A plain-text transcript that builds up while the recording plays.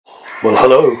Well,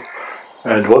 hello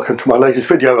and welcome to my latest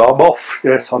video. I'm off,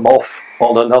 yes, I'm off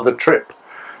on another trip,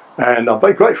 and I'm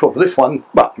very grateful for this one.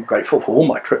 Well, I'm grateful for all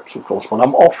my trips, of course, but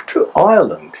I'm off to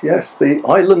Ireland, yes, the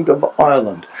island of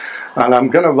Ireland, and I'm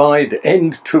going to ride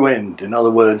end to end. In other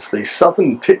words, the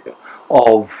southern tip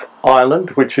of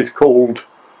Ireland, which is called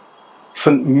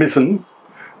St. Mizzen,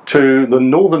 to the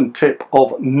northern tip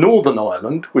of Northern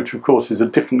Ireland, which of course is a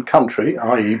different country,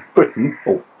 i.e. Britain,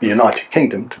 or the United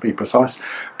Kingdom to be precise,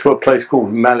 to a place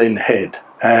called Malin Head.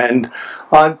 And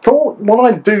I thought what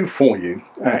I'd do for you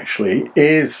actually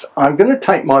is I'm going to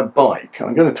take my bike,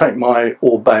 I'm going to take my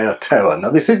Orbea Terra. Now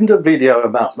this isn't a video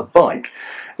about the bike,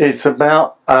 it's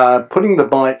about putting the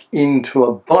bike into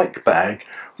a bike bag,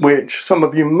 which some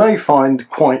of you may find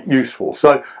quite useful.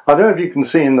 So I don't know if you can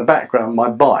see in the background my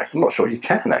bike. I'm not sure you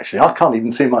can actually. I can't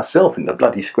even see myself in the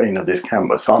bloody screen of this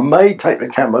camera. So I may take the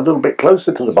camera a little bit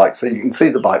closer to the bike so you can see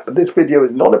the bike. But this video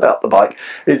is not about the bike.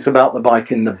 It's about the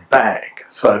bike in the bag.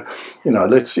 So,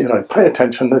 let's, pay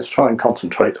attention. Let's try and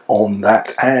concentrate on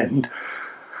that. And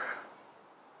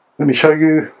let me show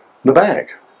you the bag.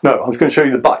 No, I was going to show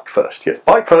you the bike first. Yes,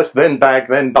 bike first, then bag,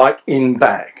 then bike in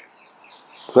bag.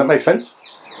 Does that make sense?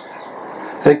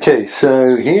 Okay,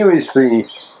 so here is the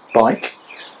bike.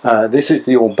 This is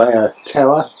the Orbea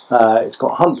Terra. It's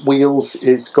got Hunt wheels,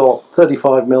 it's got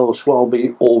 35mm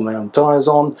Schwalbe all-round tyres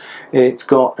on, it's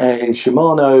got a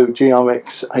Shimano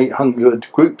GRX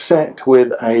 800 group set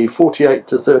with a 48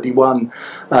 to 31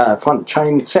 front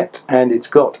chain set, and it's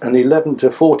got an 11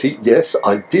 to 40, yes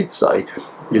I did say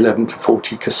 11 to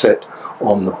 40 cassette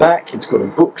on the back. It's got a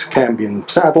Brooks Cambion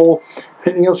saddle.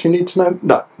 Anything else you need to know?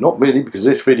 No, not really, because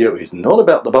this video is not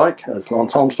about the bike. As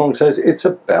Lance Armstrong says, it's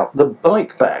about the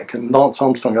bike bag. And Lance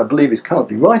Armstrong, I believe, is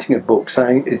currently writing a book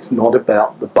saying it's not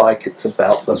about the bike, it's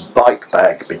about the bike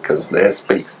bag, because there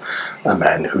speaks a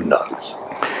man who knows.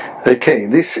 Okay,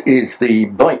 this is the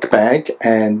bike bag,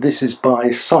 and this is by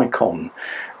Scicon.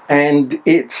 And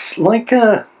it's like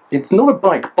it's not a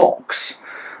bike box.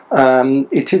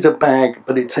 It is a bag,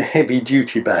 but it's a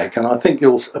heavy-duty bag, and I think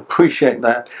you'll appreciate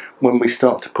that when we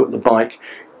start to put the bike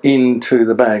into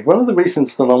the bag. One of the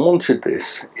reasons that I wanted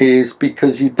this is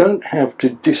because you don't have to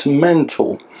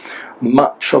dismantle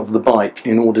much of the bike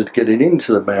in order to get it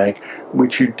into the bag,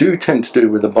 which you do tend to do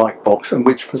with a bike box, and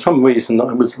which for some reason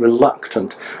I was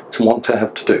reluctant to want to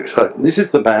have to do. So this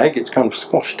is the bag. It's kind of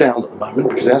squashed down at the moment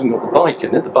because it hasn't got the bike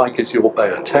in it. The bike is the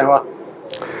Orbea Terra.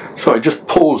 So I just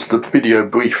paused the video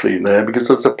briefly there because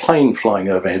there was a plane flying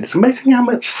overhead. It's amazing how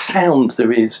much sound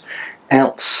there is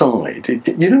outside.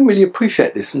 You don't really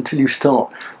appreciate this until you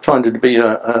start trying to be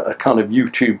a kind of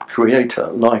YouTube creator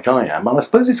like I am. And I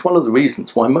suppose it's one of the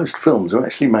reasons why most films are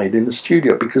actually made in the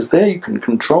studio, because there you can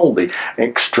control the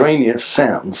extraneous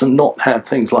sounds and not have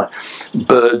things like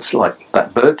birds, like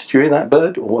that bird, did you hear that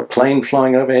bird? Or a plane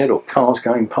flying overhead, or cars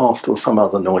going past, or some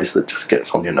other noise that just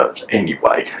gets on your nerves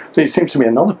anyway. So it seems to be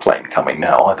another plane coming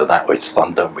now, either that or it's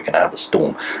thunder and we're going to have a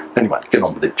storm. Anyway, get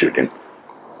on with it, Julian.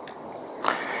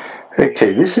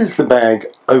 Okay, this is the bag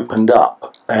opened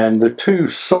up, and the two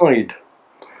side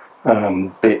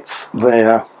bits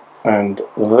there and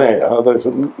there, those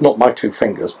are not my two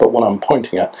fingers but what I'm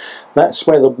pointing at, that's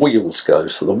where the wheels go.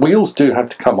 So the wheels do have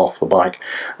to come off the bike,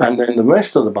 and then the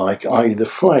rest of the bike, i.e. the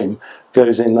frame,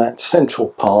 goes in that central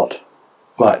part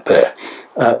right there.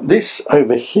 This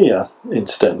over here,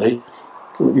 incidentally,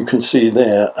 you can see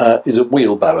there, is a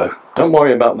wheelbarrow. Don't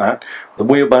worry about that. The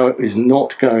wheelbarrow is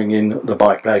not going in the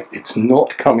bike bag. It's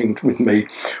not coming with me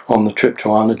on the trip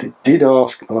to Ireland. It did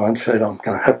ask, but I said I'm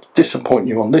going to have to disappoint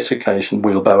you on this occasion,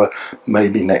 wheelbarrow,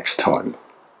 maybe next time.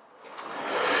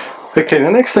 Okay,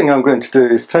 the next thing I'm going to do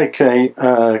is take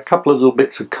a couple of little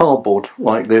bits of cardboard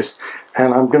like this,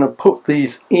 and I'm going to put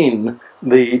these in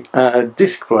the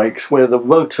disc brakes where the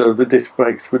rotor of the disc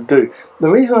brakes would do.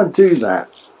 The reason I do that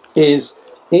is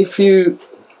if you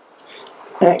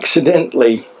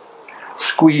accidentally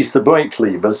squeeze the brake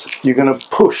levers, you're going to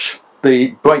push the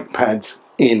brake pads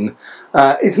in.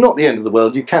 It's not the end of the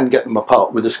world, you can get them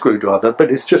apart with a screwdriver,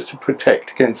 but it's just to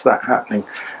protect against that happening.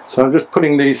 So I'm just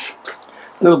putting these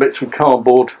little bits of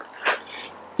cardboard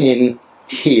in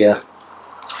here.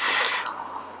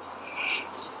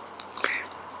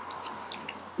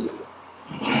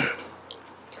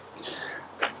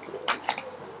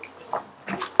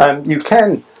 You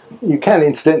can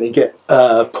incidentally get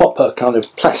proper kind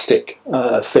of plastic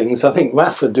things. I think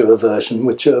Rafa do a version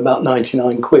which are about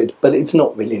 99 quid, but it's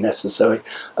not really necessary.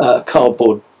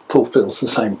 Cardboard fulfills the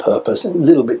same purpose, a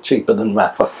little bit cheaper than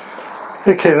Rafa.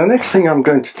 Okay, the next thing I'm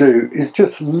going to do is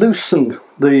just loosen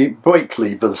the brake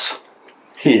levers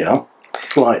here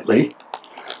slightly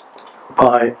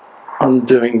by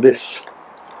undoing this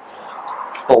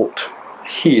bolt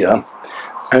here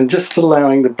and just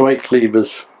allowing the brake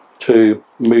levers to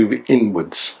move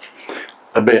inwards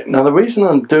a bit. Now the reason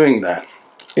I'm doing that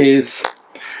is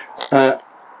I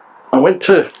went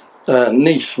to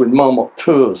Nice with Marmot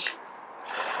Tours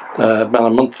about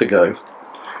a month ago,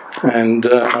 and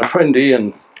my friend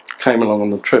Ian came along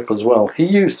on the trip as well. He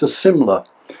used a similar,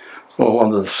 or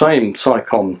one of the same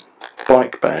Scicon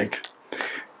bike bag,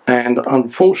 and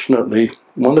unfortunately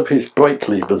one of his brake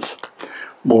levers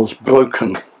was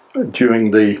broken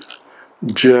during the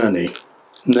journey.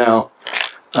 Now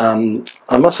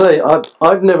I must say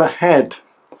I've never had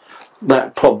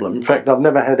that problem. In fact, I've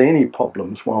never had any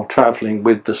problems while travelling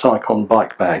with the Scicon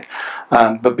bike bag,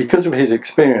 but because of his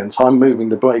experience I'm moving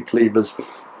the brake levers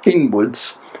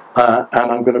inwards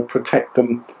and I'm going to protect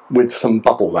them with some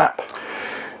bubble wrap.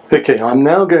 Okay, I'm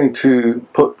now going to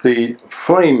put the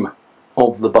frame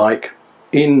of the bike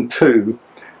into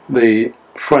the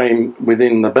frame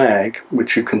within the bag,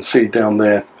 which you can see down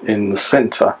there in the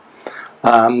centre.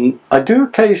 I do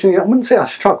occasionally, I wouldn't say I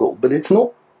struggle, but it's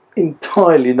not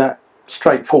entirely that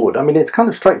straightforward. I mean, it's kind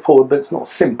of straightforward, but it's not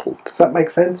simple. Does that make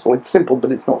sense? Or it's simple,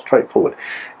 but it's not straightforward.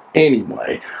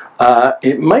 Anyway,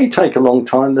 it may take a long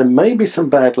time. There may be some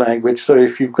bad language, so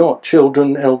if you've got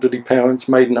children, elderly parents,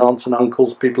 maiden aunts and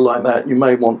uncles, people like that, you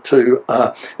may want to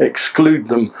exclude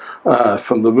them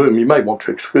from the room. You may want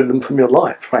to exclude them from your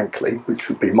life, frankly, which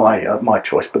would be my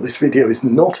choice. But this video is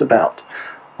not about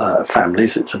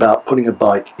families. It's about putting a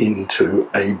bike into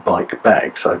a bike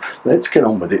bag. So let's get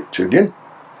on with it, Julian.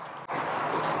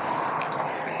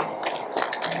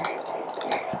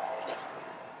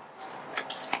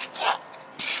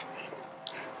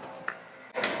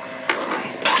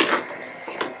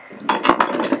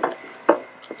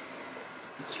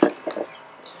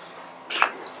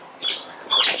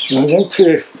 I'm going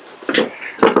to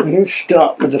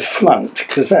start with the front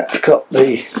because that's got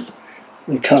the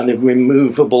kind of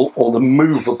removable or the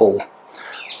movable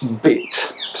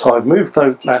bit. So I've moved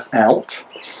that out.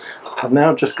 I've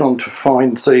now just gone to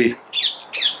find the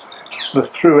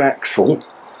through axle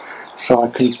so I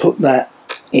can put that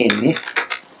in,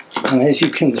 and as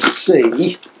you can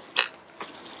see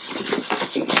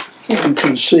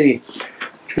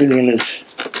Julian has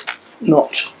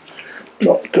not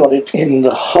got it in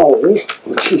the hole,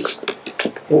 which is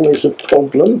always a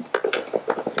problem.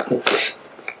 Let's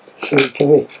see, can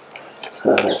we?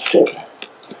 That's it.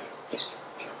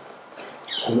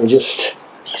 And we just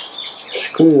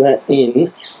screw that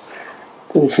in.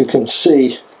 And if you can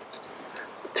see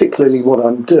particularly what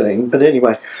I'm doing, but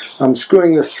anyway, I'm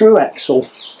screwing the through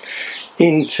axle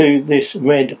into this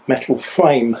red metal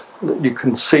frame that you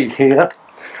can see here.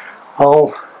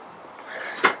 I'll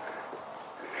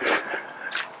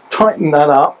tighten that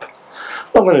up.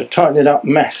 I'm not going to tighten it up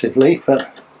massively,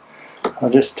 but I'll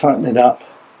just tighten it up.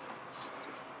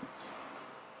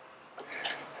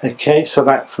 Okay, so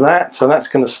that's that. So that's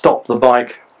going to stop the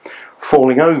bike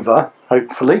falling over,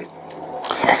 hopefully.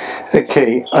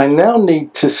 Okay, I now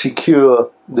need to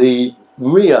secure the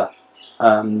rear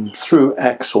through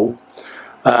axle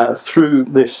through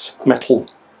this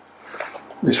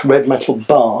red metal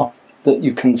bar that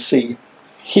you can see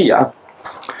here.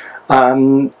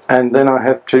 And then I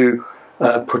have to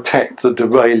protect the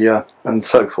derailleur and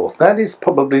so forth. That is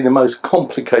probably the most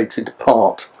complicated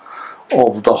part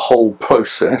of the whole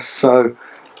process, so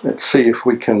let's see if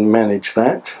we can manage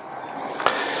that.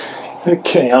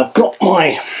 Okay, I've got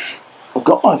my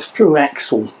through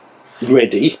axle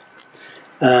ready.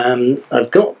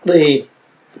 I've got the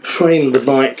frame of the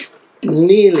bike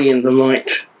nearly in the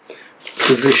right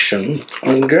position.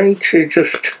 I'm going to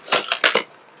just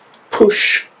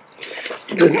push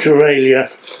the derailleur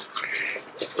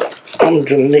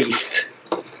underneath,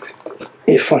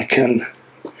 if I can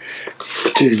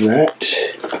do that.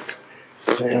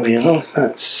 There we are,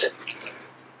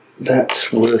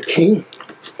 that's working.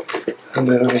 And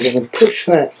then I'm going to push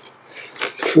that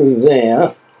through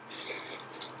there,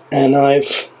 and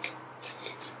I've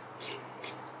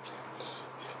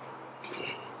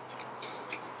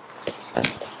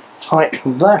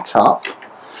tightened that up.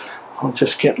 I'll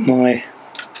just get my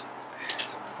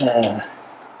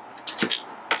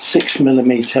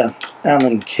 6mm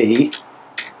Allen key,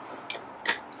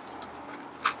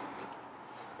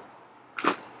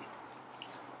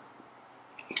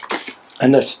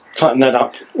 and let's tighten that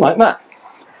up like that.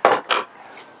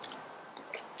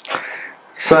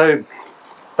 So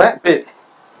that bit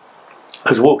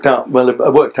has worked out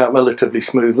relatively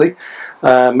smoothly.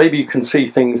 Maybe you can see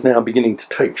things now beginning to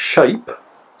take shape.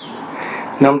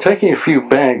 Now I'm taking a few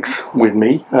bags with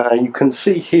me. You can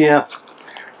see here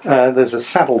there's a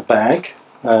saddle bag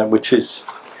which is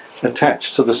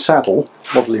attached to the saddle,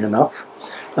 oddly enough.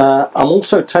 I'm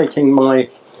also taking my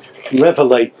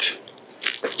Revelate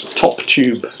top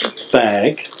tube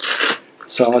bag,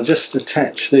 so I'll just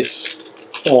attach this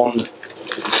on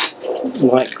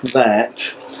like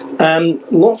that.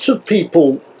 Lots of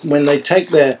people, when they take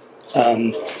their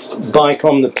bike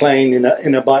on the plane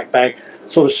in a bike bag,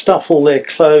 sort of stuff all their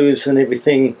clothes and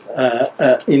everything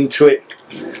into it,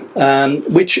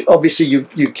 which obviously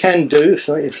you can do,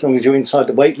 so as long as you're inside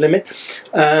the weight limit.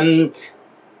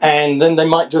 And then they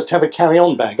might just have a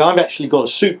carry-on bag. I've actually got a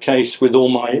suitcase with all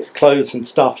my clothes and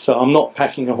stuff, so I'm not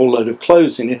packing a whole load of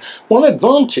clothes in it. One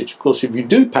advantage, of course, if you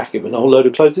do pack it with a whole load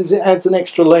of clothes, is it adds an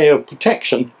extra layer of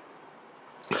protection,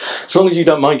 as long as you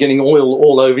don't mind getting oil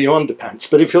all over your underpants.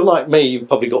 But if you're like me, you've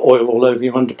probably got oil all over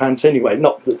your underpants anyway.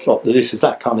 Not that this is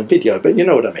that kind of video, but you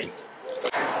know what I mean.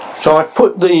 So I've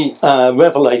put the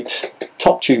Revelate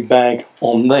top tube bag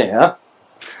on there.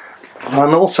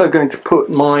 I'm also going to put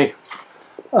my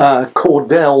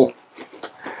Cordell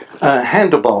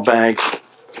handlebar bag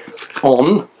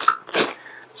on,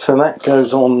 so that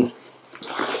goes on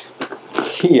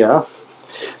here.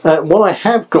 What I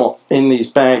have got in these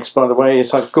bags, by the way,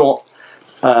 is I've got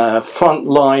front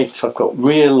light, I've got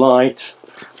rear light,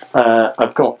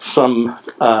 I've got some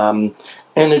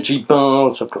energy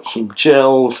bars, I've got some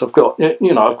gels, I've got,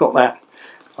 you know, I've got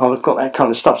that kind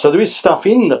of stuff. So there is stuff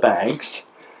in the bags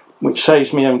which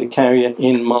saves me having to carry it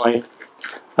in my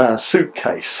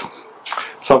suitcase.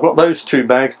 So I've got those two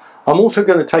bags. I'm also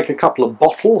going to take a couple of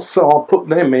bottles, so I'll put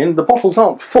them in. The bottles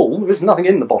aren't full, there's nothing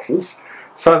in the bottles,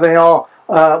 so they are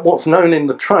what's known in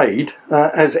the trade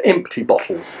as empty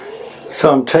bottles.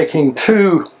 So I'm taking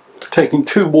two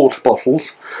water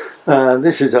bottles.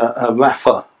 This is a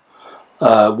Rafa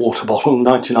water bottle,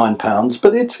 £99,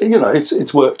 but it's, you know,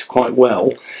 it's worked quite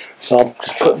well, so I'll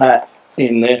just put that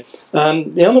in there.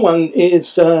 The other one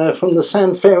is from the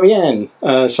San Ferian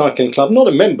Cycling Club. Not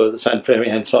a member of the San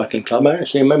Ferian Cycling Club, I'm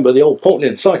actually a member of the old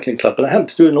Portland Cycling Club, but I happened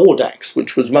to do an Audax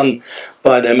which was run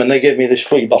by them, and they gave me this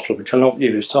free bottle which I not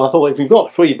used. So I thought, if you've got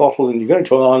a free bottle and you're going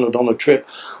to an island on a trip,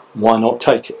 why not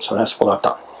take it? So that's what I've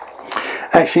done.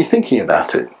 Actually, thinking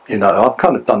about it, you know, I've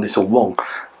kind of done this all wrong.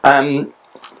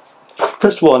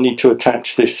 First of all, I need to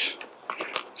attach this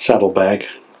saddlebag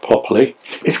properly.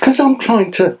 It's because I'm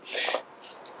trying to,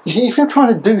 you see, if you're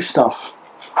trying to do stuff,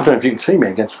 I don't know if you can see me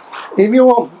again, if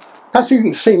you're, perhaps you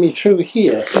can see me through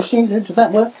here, does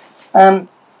that work?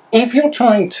 If you're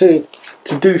trying to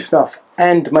do stuff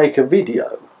and make a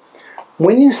video,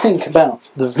 when you think about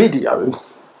the video,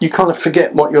 you kind of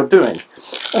forget what you're doing.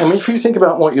 And if you think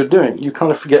about what you're doing, you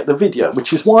kind of forget the video,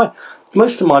 which is why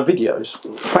most of my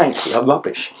videos, frankly, are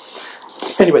rubbish.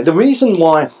 Anyway, the reason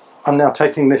why I'm now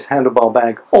taking this handlebar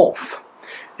bag off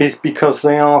is because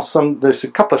there's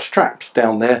a couple of straps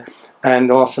down there, and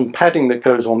there are some padding that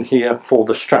goes on here for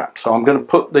the strap. So I'm going to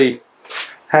put the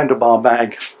handlebar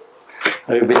bag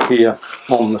over here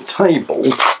on the table.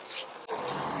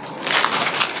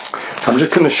 I'm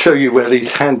just going to show you where these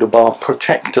handlebar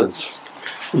protectors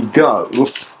go.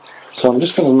 So I'm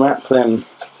just going to wrap them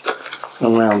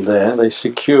around there. They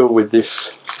secure with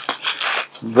this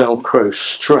Velcro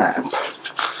strap.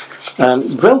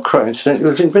 Velcro, incidentally,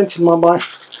 was invented by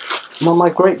my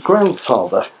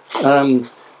great-grandfather,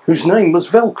 whose name was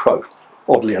Velcro,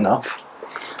 oddly enough.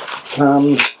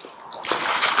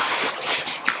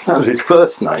 That was his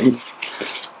first name.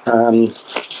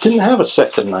 Didn't have a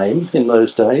second name in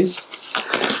those days.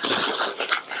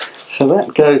 So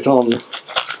that goes on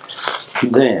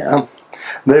there.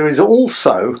 There is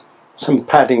also some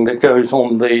padding that goes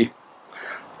on the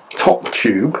top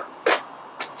tube,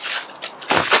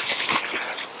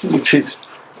 which is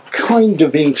kind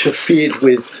of interfered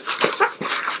with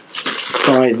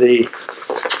by the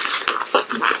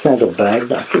saddlebag,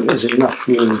 but I think there's enough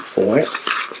room for it.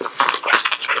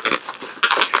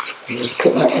 I'll just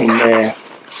put that in there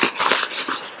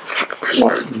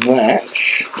like that.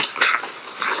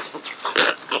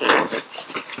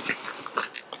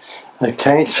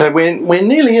 Okay, so we're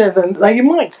nearly there. Now you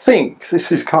might think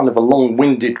this is kind of a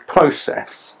long-winded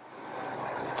process.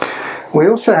 We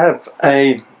also have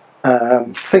a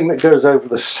thing that goes over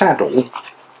the saddle.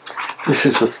 This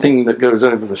is the thing that goes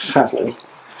over the saddle,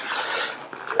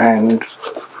 and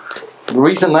the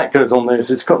reason that goes on there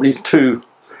is it's got these two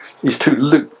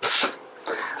loops,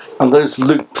 and those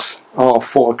loops are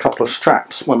for a couple of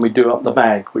straps when we do up the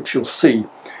bag, which you'll see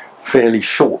fairly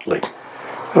shortly.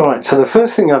 Alright, so the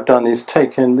first thing I've done is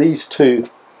taken these two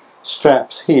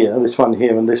straps here, this one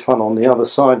here and this one on the other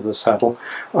side of the saddle.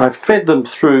 I've fed them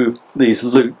through these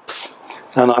loops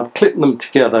and I've clipped them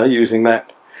together using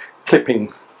that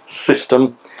clipping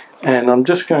system, and I'm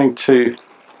just going to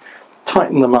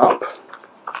tighten them up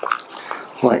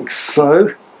like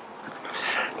so,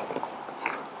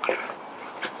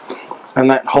 and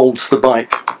that holds the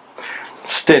bike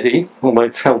steady, although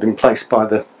it's held in place by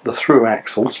the through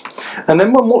axles. And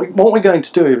then what we're going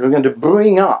to do is we're going to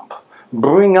bring up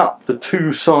the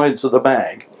two sides of the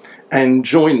bag and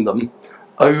join them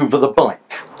over the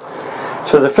bike.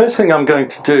 So the first thing I'm going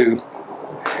to do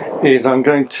is I'm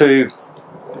going to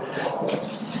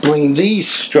bring these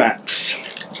straps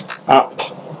up,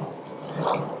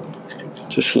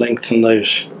 just lengthen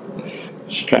those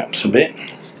straps a bit,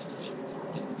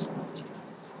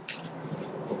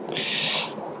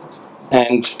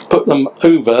 and put them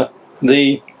over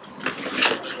the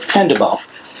handlebar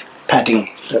padding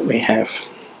that we have.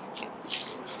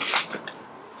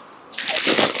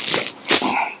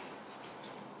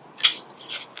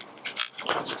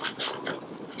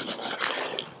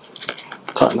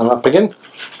 Tighten them up again.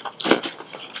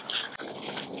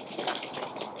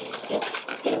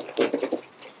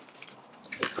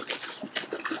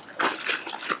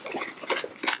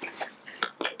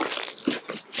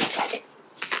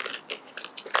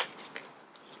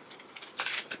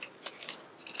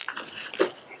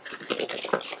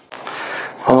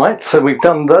 Alright, so we've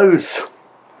done those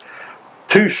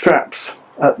two straps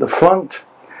at the front,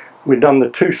 we've done the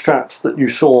two straps that you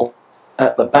saw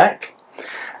at the back,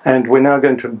 and we're now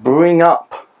going to bring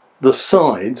up the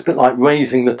sides, a bit like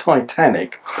raising the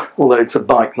Titanic, although it's a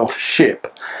bike, not a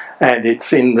ship, and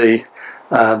it's in the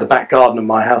back garden of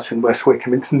my house in West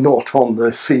Wickham. It's not on the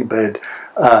seabed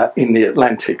in the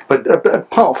Atlantic, but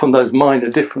apart from those minor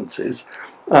differences,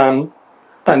 and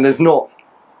there's not,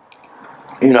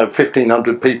 you know,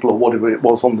 1,500 people or whatever it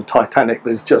was on the Titanic,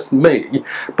 there's just me,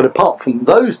 but apart from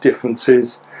those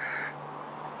differences,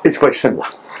 it's very similar.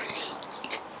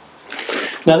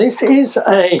 Now this is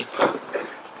a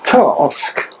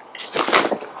task,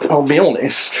 I'll be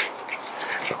honest,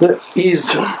 that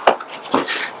is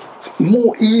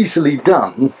more easily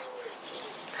done.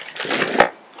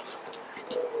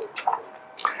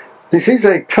 This is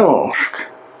a task,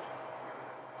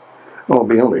 I'll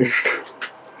be honest,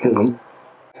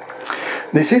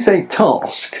 this is a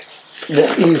task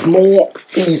that is more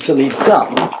easily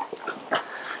done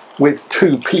with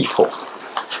two people,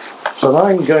 but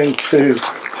I'm going to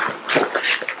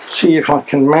see if I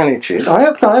can manage it. I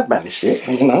have managed it,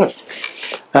 you know.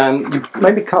 You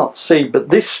maybe can't see, but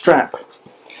this strap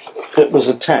that was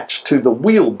attached to the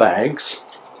wheel bags,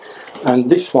 and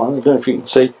this one, I don't know if you can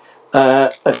see,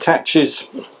 attaches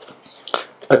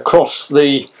across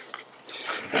the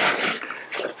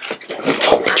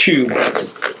top tube.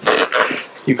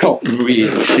 You can't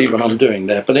really see what I'm doing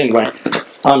there, but anyway,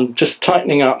 I'm just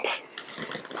tightening up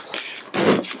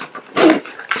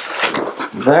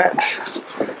that,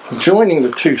 joining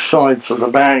the two sides of the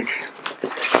bag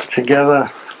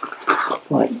together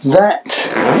like that,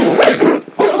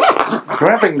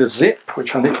 grabbing the zip,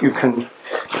 which I think you can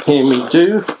hear me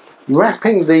do,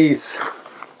 wrapping these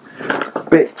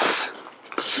bits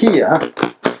here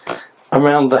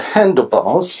around the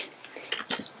handlebars,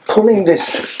 pulling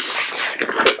this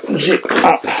zip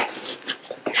up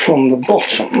from the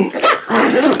bottom.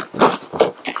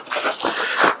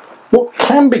 What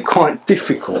can be quite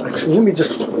difficult, actually, let me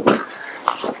just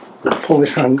pull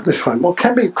this around this way. What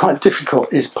can be quite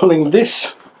difficult is pulling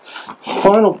this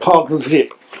final part of the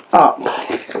zip up,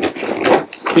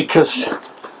 because,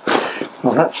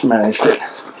 well, that's managed it,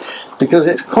 because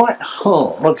it's quite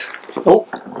hard. Oh,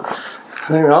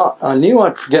 there we are. I knew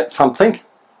I'd forget something.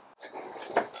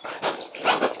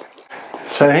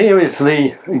 So here is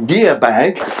the gear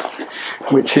bag,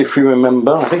 which, if you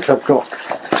remember, I think I've got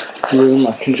room,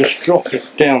 I can just drop it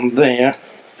down there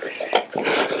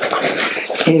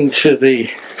into the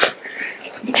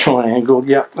triangle.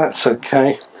 Yep, that's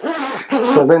okay.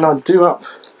 So then I do up,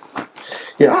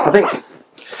 yeah, I think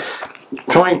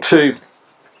trying to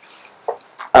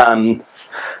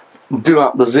do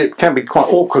up the zip can be quite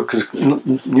awkward because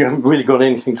you haven't really got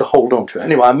anything to hold on to.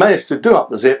 Anyway, I managed to do up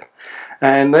the zip,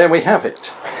 and there we have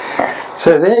it.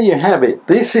 So there you have it.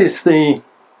 This is the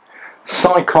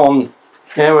Scicon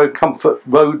Aero Comfort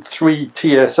Road 3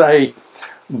 TSA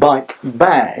bike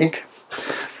bag,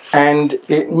 and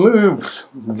it moves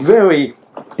very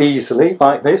easily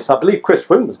like this. I believe Chris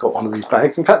Froome has got one of these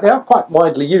bags. In fact, they are quite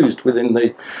widely used within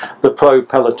the pro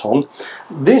peloton.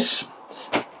 This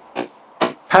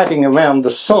padding around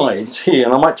the sides here,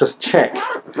 and I might just check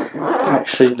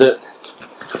actually that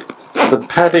the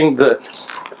padding that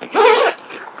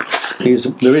is,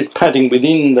 there is padding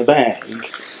within the bag,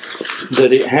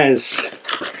 that it has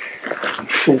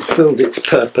fulfilled its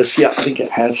purpose. Yeah, I think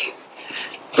it has.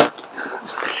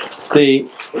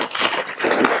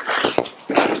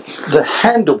 the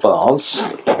handlebars,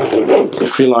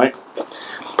 if you like,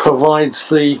 provides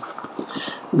the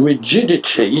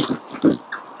rigidity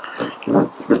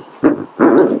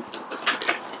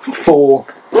for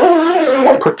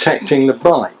protecting the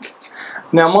bike.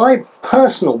 Now my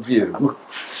personal view,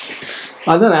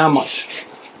 I don't know how much,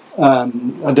 I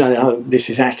don't know how this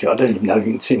is accurate, I don't even know if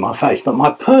you can see my face, but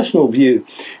my personal view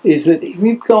is that if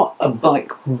you've got a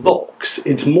bike box,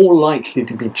 it's more likely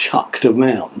to be chucked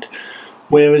around.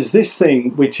 Whereas this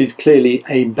thing, which is clearly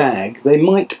a bag, they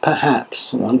might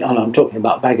perhaps, and I'm talking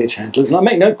about baggage handlers, and I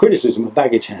make no criticism of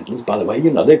baggage handlers, by the way,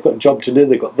 you know, they've got a job to do,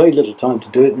 they've got very little time to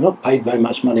do it, they're not paid very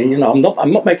much money, you know,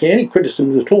 I'm not making any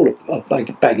criticisms at all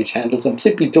of baggage handlers, I'm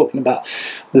simply talking about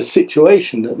the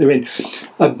situation that they're in.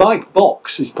 A bike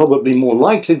box is probably more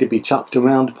likely to be chucked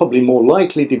around, probably more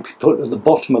likely to be put at the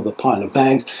bottom of a pile of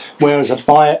bags, whereas a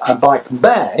bike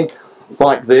bag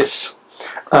like this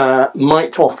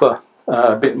might offer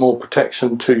a bit more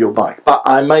protection to your bike, but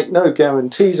I make no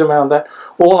guarantees around that.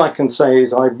 All I can say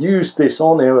is I've used this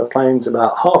on aeroplanes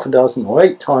about half a dozen or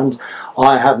 8 times.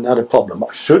 I haven't had a problem.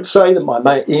 I should say that my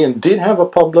mate Ian did have a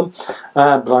problem,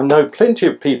 but I know plenty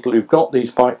of people who've got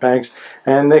these bike bags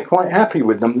and they're quite happy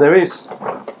with them. There is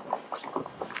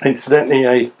incidentally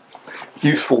a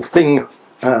useful thing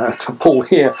to pull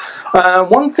here.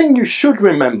 One thing you should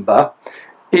remember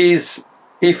is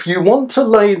if you want to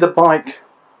lay the bike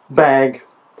bag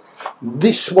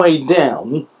this way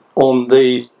down on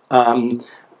the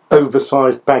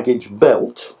oversized baggage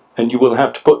belt, and you will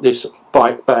have to put this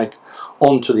bike bag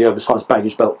onto the oversized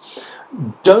baggage belt,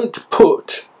 don't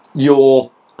put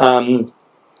your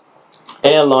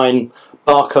airline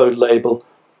barcode label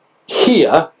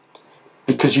here,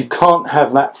 because you can't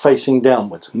have that facing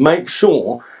downwards. Make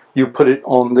sure you put it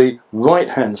on the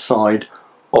right hand side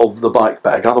of the bike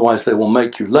bag, otherwise they will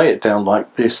make you lay it down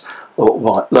like this,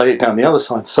 or lay it down the other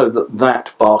side so that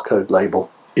that barcode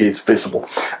label is visible.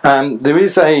 And there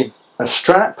is a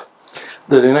strap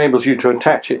that enables you to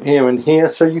attach it here and here,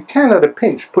 so you can at a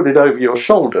pinch put it over your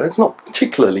shoulder. It's not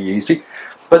particularly easy,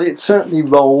 but it certainly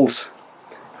rolls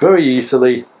very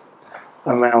easily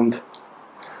around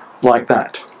like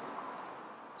that.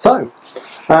 So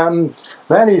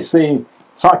that is the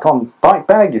Scicon bike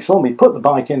bag. You saw me put the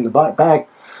bike in the bike bag.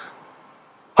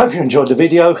 Hope you enjoyed the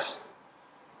video.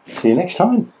 See you next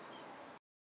time.